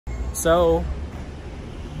So,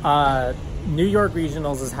 New York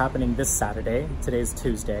Regionals is happening this Saturday. Today's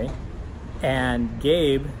Tuesday. And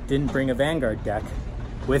Gabe didn't bring a Vanguard deck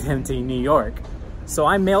with him to New York. So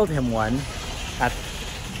I mailed him one at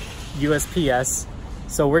USPS.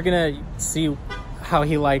 So we're gonna see how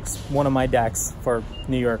he likes one of my decks for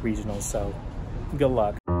New York Regionals. So good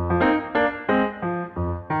luck.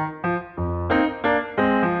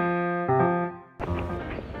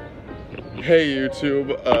 Hey YouTube,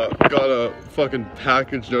 got a fucking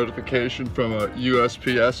package notification from a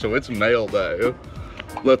USPS, so it's mail day.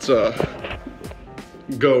 Let's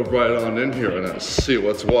go right on in here and see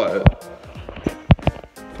what's what.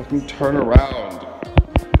 Fucking turn around.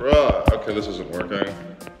 Bruh. Okay, this isn't working.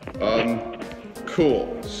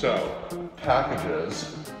 Cool. So,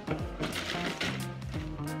 packages.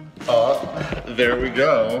 There we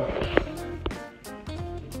go.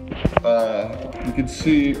 You can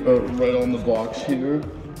see right on the box here,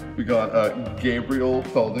 we got Gabriel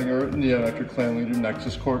Feldinger, Neonectar Clan Leader,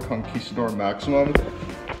 Nexus Corps, Conquistador Maximum.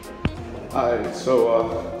 Alright,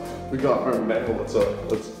 so we got our mail.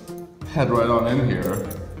 Let's head right on in here.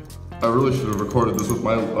 I really should have recorded this with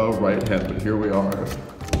my right hand, but here we are.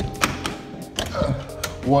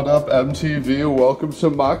 What up, MTV? Welcome to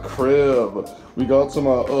my crib. We got some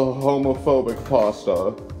homophobic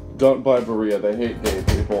pasta. Don't buy Berea, they hate gay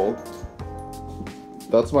people.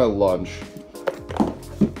 That's my lunch.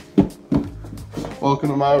 Welcome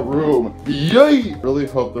to my room. Yay! Really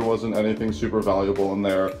hope there wasn't anything super valuable in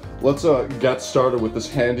there. Let's get started with this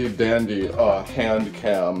handy dandy hand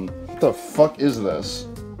cam. What the fuck is this?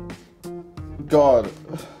 God.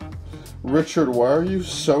 Richard, why are you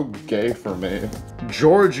so gay for me?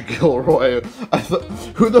 George Gilroy.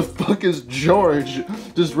 Who the fuck is George?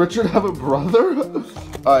 Does Richard have a brother?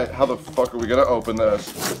 Alright, how the fuck are we gonna open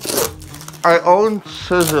this? I own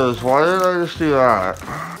scissors. Why did I just do that?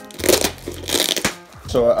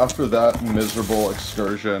 So after that miserable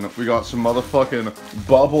excursion, we got some motherfucking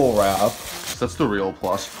bubble wrap. That's the real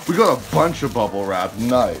plus. We got a bunch of bubble wrap.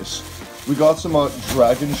 Nice. We got some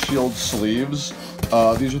Dragon Shield sleeves.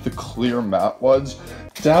 These are the clear matte ones.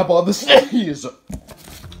 Dab on the sneeze!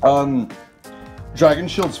 Dragon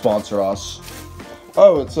Shield sponsor us.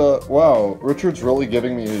 Oh, it's wow, Richard's really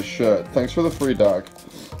giving me his shit. Thanks for the free deck.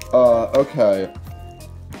 Okay.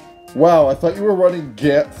 Wow, I thought you were running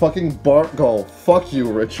fucking Bartgull. Fuck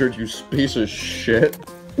you, Richard, you piece of shit.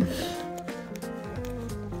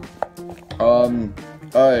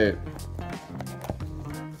 Alright.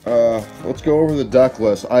 Let's go over the deck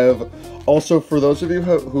list. I have, also, for those of you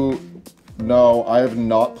who know, I have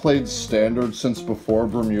not played Standard since before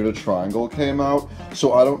Bermuda Triangle came out,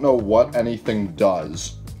 so I don't know what anything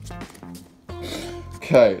does.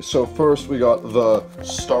 Okay, so first we got the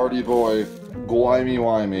Stardy Boy, Gwimey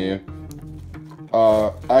Wimey,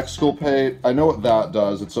 Exculpate, I know what that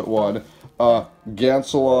does, it's at 1,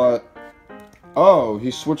 Gancelot, oh,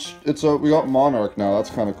 he switched, we got Monarch now, that's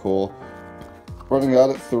kind of cool. Running that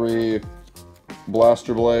at 3,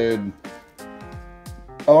 Blaster Blade,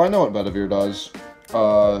 oh, I know what Bedivere does,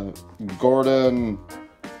 Gordon,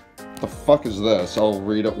 the fuck is this? I'll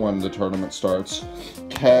read it when the tournament starts.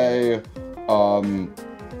 K,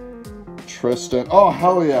 Tristan, oh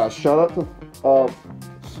hell yeah, shout out to,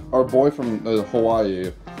 our boy from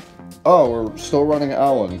Hawaii. Oh, we're still running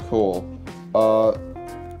Alan, cool.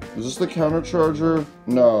 Is this the counter charger?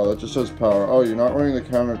 No, that just says power. Oh, you're not running the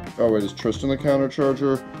counter, oh wait, is Tristan the counter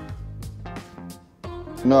charger?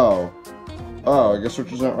 No. Oh, I guess we're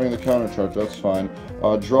just not running the counter charge, that's fine.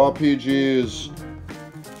 Draw PGs,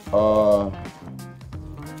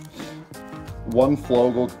 one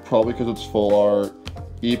Flogel, probably because it's full art,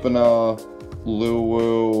 Ipana,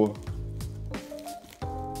 Luwu,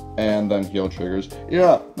 and then heal triggers.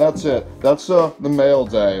 Yeah, that's it. That's the mail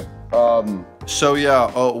day. So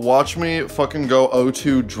yeah, watch me fucking go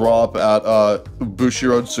O2 drop at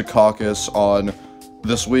Bushiroad Secaucus on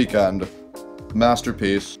this weekend.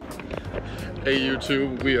 Masterpiece. Hey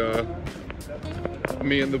YouTube,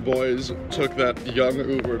 me and the boys took that young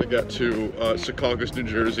Uber to get to Secaucus, New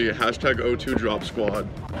Jersey. Hashtag O2 Drop Squad.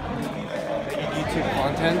 YouTube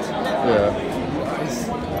content? Yeah. Nice.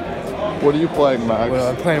 What are you playing, Max? Well,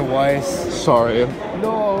 I'm playing Weiss. Sorry.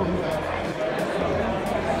 No.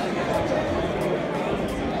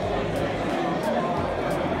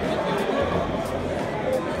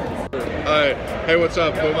 Alright, hey, what's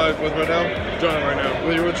up? Who am I with right now? John right now.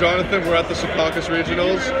 Well, you're with Jonathan. We're at the Secaucus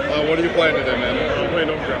Regionals. What are you playing today, man? I'm playing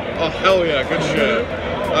Overground. Oh, hell yeah, good shit.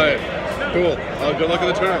 Alright, cool. Good luck in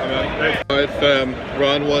the tournament, man. Hey. Alright, fam.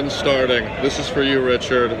 Round 1 starting. This is for you,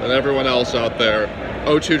 Richard, and everyone else out there.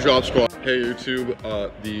 O2 drop squad. Hey YouTube,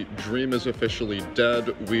 the dream is officially dead.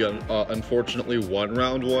 We unfortunately won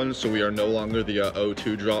round 1, so we are no longer the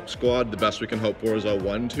O2 drop squad. The best we can hope for is a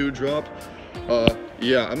 1-2 drop.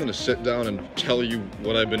 Yeah, I'm gonna sit down and tell you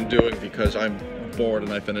what I've been doing because I'm bored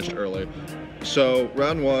and I finished early. So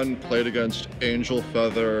round 1, played against Angel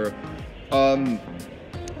Feather.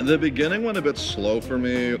 The beginning went a bit slow for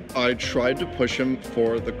me. I tried to push him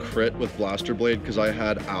for the crit with Blaster Blade because I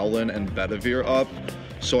had Owlin and Bedivere up,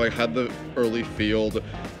 so I had the early field,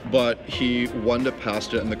 but he won to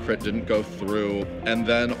past it and the crit didn't go through. And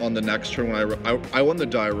then on the next turn, when I won the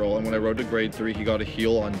die roll, and when I rode to grade 3, he got a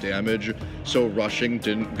heal on damage, so rushing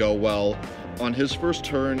didn't go well. On his first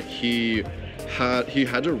turn, he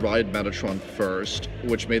had to ride Metatron first,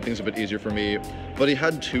 which made things a bit easier for me, but he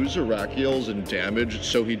had 2 Zerachiels in damage,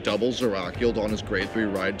 so he double Zerachieled on his grade 3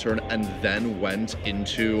 ride turn and then went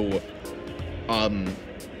into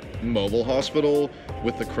Mobile Hospital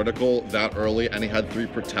with the critical that early, and he had 3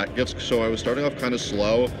 protect gifts, so I was starting off kind of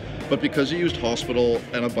slow, but because he used Hospital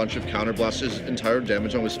and a bunch of counterblasts, his entire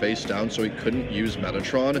damage on was face down, so he couldn't use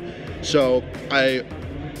Metatron. So I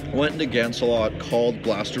went into Gancelot, called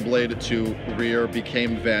Blaster Blade to rear,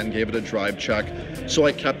 became Van, gave it a drive check. So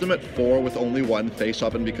I kept him at 4 with only 1 face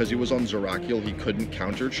up, and because he was on Zerachiel, he couldn't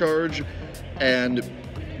countercharge. And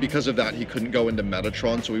because of that, he couldn't go into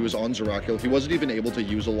Metatron, so he was on Zerachiel. He wasn't even able to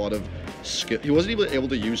use a lot of skill. He wasn't even able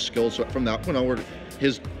to use skills, so from that point onward,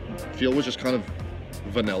 his field was just kind of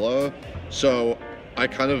vanilla. So I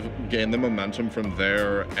kind of gained the momentum from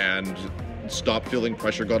there and stopped feeling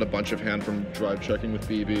pressure, got a bunch of hand from drive checking with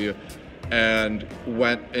BB, and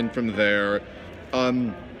went in from there.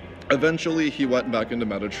 Eventually he went back into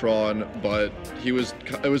Metatron, but it was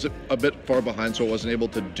a bit far behind, so I wasn't able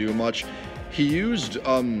to do much. He used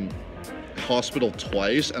Hospital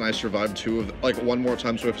twice, and I survived 2 of, like, 1 more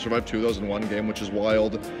time, so I survived 2 of those in 1 game, which is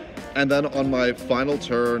wild. And then on my final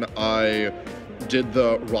turn, I did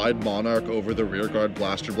the ride Monarch over the rearguard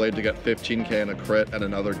Blaster Blade to get 15k and a crit and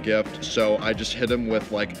another gift. So I just hit him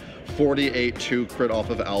with like 48-2 crit off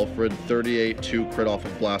of Alfred, 38-2 crit off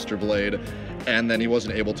of Blaster Blade, and then he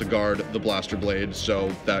wasn't able to guard the Blaster Blade,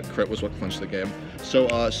 so that crit was what clinched the game.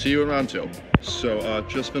 So see you in round 2. So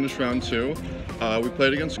just finished round 2. We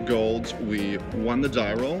played against Golds. We won the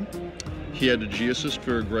die roll. He had a G assist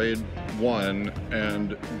for grade 1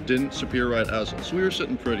 and didn't superior ride as well. So we were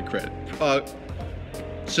sitting pretty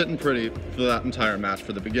for that entire match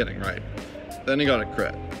for the beginning, right? Then he got a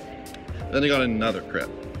crit. Then he got another crit.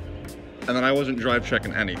 And then I wasn't drive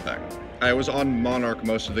checking anything. I was on Monarch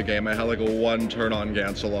most of the game. I had like a 1 turn on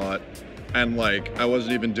Gancelot, and like I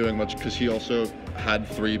wasn't even doing much because he also had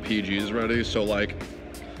 3 PGs ready. So like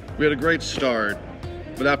we had a great start,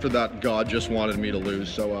 but after that, God just wanted me to lose.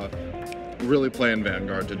 So really playing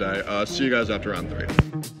Vanguard today. See you guys after round 3.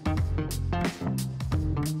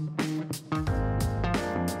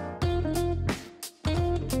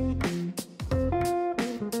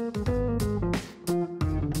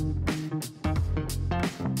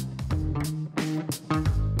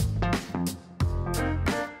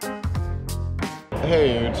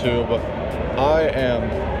 Hey YouTube, I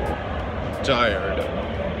am tired.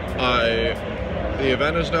 The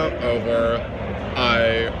event is now over.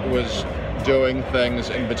 I was doing things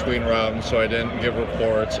in between rounds, so I didn't give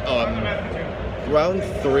reports. Round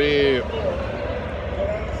 3,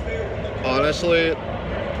 honestly,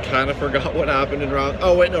 kind of forgot what happened in round...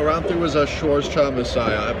 Oh wait, no, round 3 was a Schwarzschild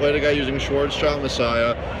Messiah. I played a guy using Schwarzschild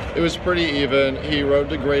Messiah. It was pretty even. He rode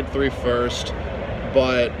to grade 3 first,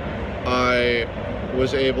 but I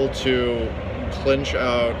was able to clinch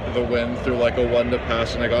out the win through like a 1 to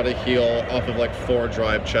pass, and I got a heal off of like 4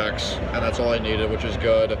 drive checks, and that's all I needed, which is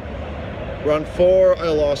good. Round 4, I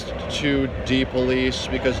lost to D-Police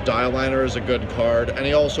because Dieliner is a good card, and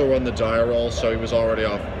he also won the die roll, so he was already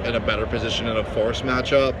off in a better position in a force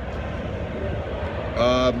matchup.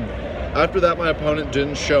 After that, my opponent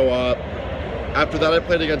didn't show up. After that, I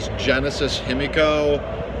played against Genesis Himiko.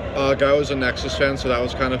 Guy was a Nexus fan, so that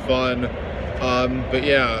was kind of fun. But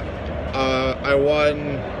yeah, I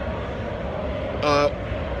won.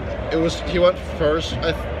 He went first.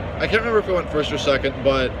 I can't remember if he went first or second,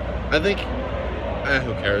 but I think,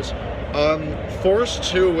 who cares? Force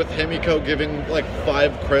 2 with Himiko giving like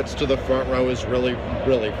 5 crits to the front row is really,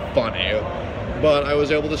 really funny. But I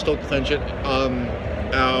was able to still clinch it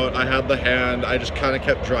out. I had the hand. I just kind of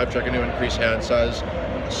kept drive checking to increase hand size,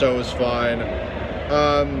 so it was fine.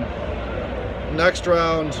 Next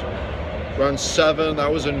round, round 7, that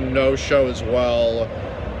was a no-show as well.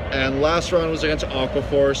 And last round was against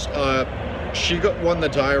Aquaforce. She won the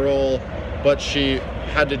die roll, but she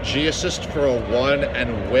had to G assist for a 1 and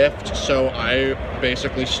whiffed, so I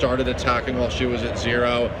basically started attacking while she was at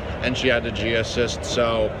 0, and she had to G-assist,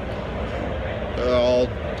 so...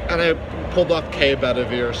 and I pulled off K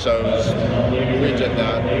Bedivere, so we did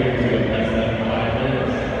that.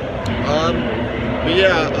 But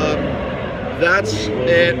yeah, that's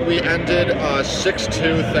it. We ended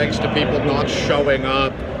 6-2 thanks to people not showing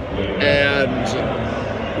up,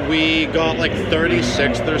 and we got like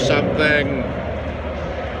 36th or something.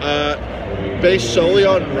 Based solely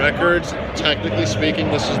on records, technically speaking,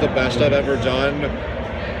 this is the best I've ever done.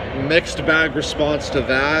 Mixed bag response to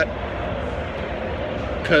that,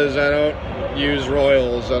 because I don't use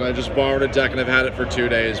Royals, and I just borrowed a deck and I've had it for 2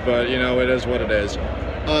 days, but you know, it is what it is.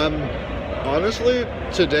 Honestly,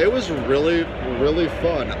 today was really, really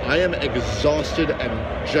fun. I am exhausted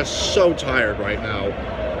and just so tired right now,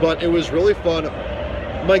 but it was really fun.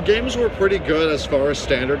 My games were pretty good as far as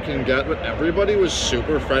standard can get, but everybody was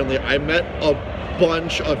super friendly. I met a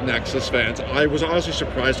bunch of Nexus fans. I was honestly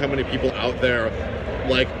surprised how many people out there,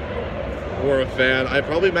 like, were a fan. I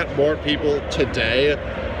probably met more people today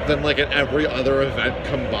than, like, at every other event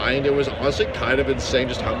combined. It was honestly kind of insane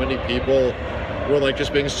just how many people were, like,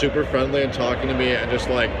 just being super friendly and talking to me and just,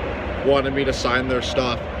 like, wanted me to sign their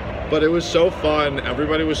stuff. But it was so fun.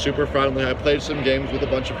 Everybody was super friendly. I played some games with a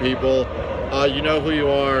bunch of people. You know who you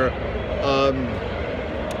are.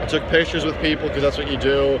 I took pictures with people because that's what you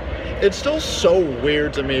do. It's still so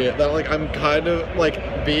weird to me that, like, I'm kind of,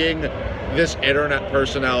 like, being this internet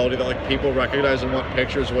personality that, like, people recognize and want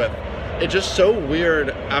pictures with. It's just so weird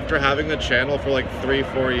after having the channel for, like,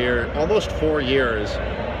 3-4 years, almost 4 years,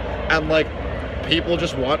 and, like, people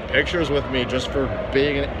just want pictures with me just for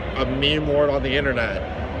being a meme lord on the internet.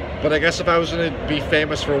 But I guess if I was going to be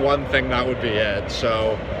famous for one thing, that would be it.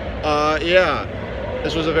 So, yeah,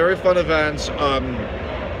 this was a very fun event.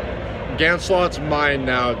 Ganslot's mine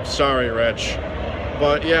now. Sorry, Rich.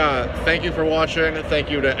 But yeah, thank you for watching.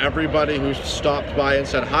 Thank you to everybody who stopped by and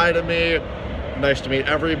said hi to me. Nice to meet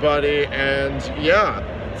everybody. And yeah,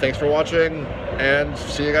 thanks for watching, and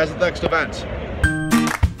see you guys at the next event.